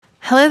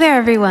Hello there,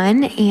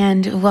 everyone,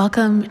 and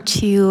welcome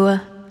to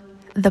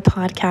the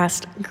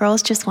podcast,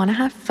 Girls Just Want to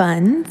Have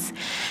Funs.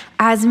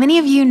 As many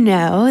of you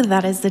know,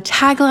 that is the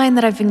tagline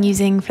that I've been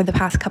using for the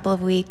past couple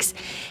of weeks,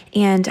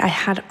 and I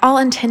had all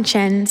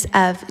intentions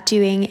of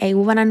doing a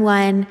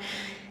one-on-one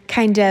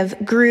kind of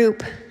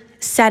group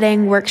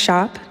setting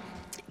workshop,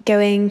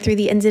 going through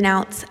the ins and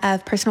outs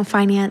of personal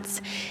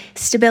finance,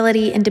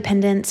 stability,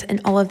 independence,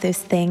 and all of those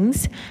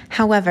things.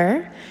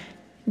 However,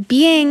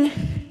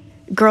 being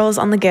girls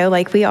on the go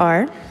like we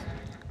are,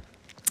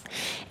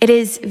 it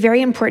is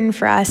very important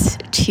for us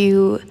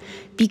to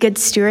be good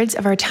stewards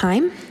of our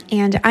time.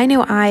 And I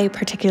know I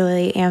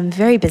particularly am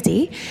very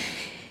busy,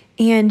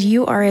 and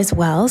you are as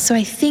well. So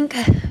I think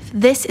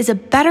this is a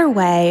better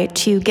way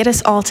to get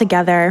us all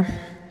together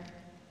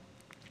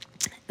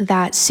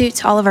that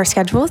suits all of our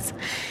schedules.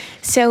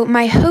 So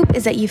my hope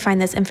is that you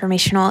find this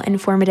informational,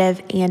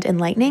 informative, and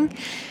enlightening.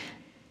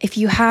 If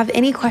you have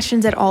any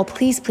questions at all,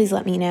 please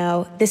let me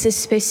know. This is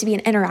supposed to be an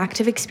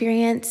interactive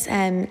experience,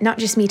 not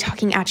just me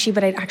talking at you,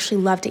 but I'd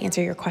actually love to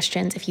answer your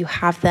questions if you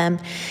have them.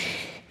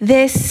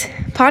 This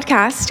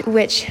podcast,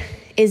 which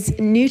is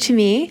new to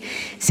me,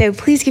 so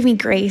please give me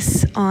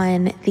grace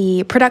on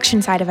the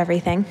production side of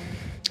everything.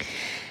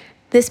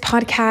 This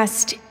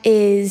podcast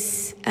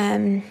is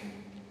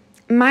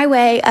my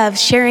way of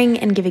sharing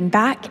and giving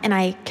back, and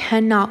I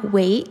cannot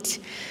wait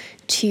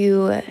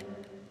to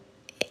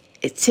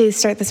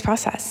start this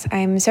process.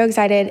 I'm so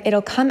excited.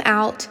 It'll come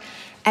out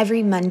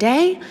every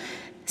Monday.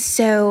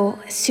 So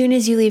as soon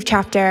as you leave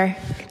chapter,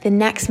 the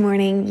next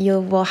morning you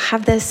will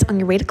have this on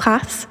your way to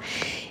class.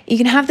 You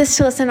can have this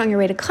to listen on your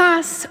way to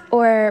class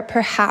or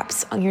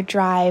perhaps on your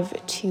drive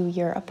to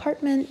your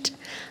apartment.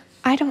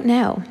 I don't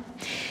know.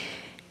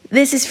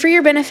 This is for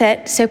your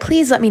benefit, so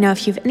please let me know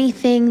if you have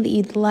anything that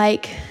you'd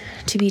like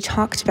to be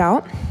talked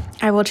about.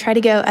 I will try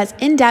to go as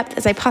in-depth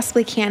as I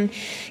possibly can,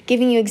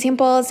 giving you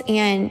examples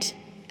and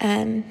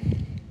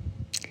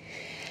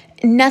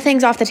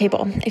nothing's off the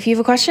table. If you have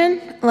a question,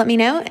 let me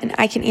know and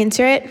I can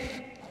answer it.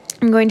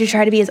 I'm going to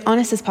try to be as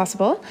honest as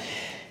possible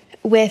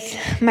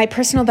with my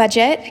personal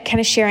budget, kind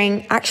of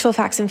sharing actual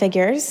facts and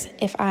figures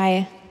if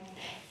I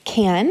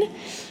can.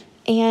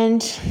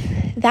 And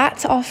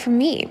that's all from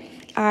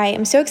me. I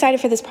am so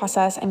excited for this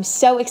process. I'm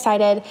so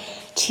excited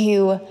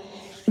to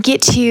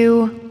get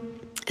to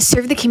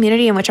serve the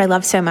community in which I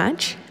love so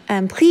much.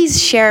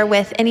 Please share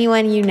with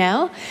anyone you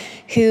know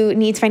who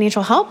needs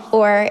financial help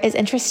or is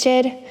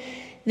interested.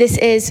 This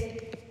is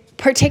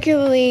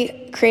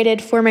particularly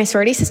created for my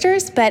sorority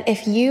sisters, but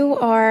if you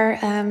are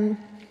in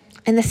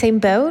the same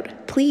boat,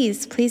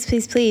 please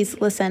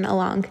listen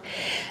along.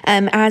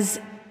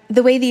 As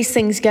the way these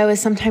things go is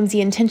sometimes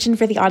the intention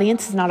for the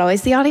audience is not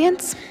always the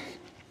audience.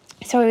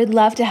 So I would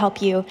love to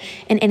help you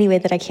in any way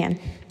that I can.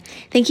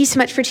 Thank you so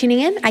much for tuning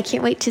in. I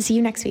can't wait to see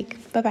you next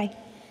week. Bye-bye.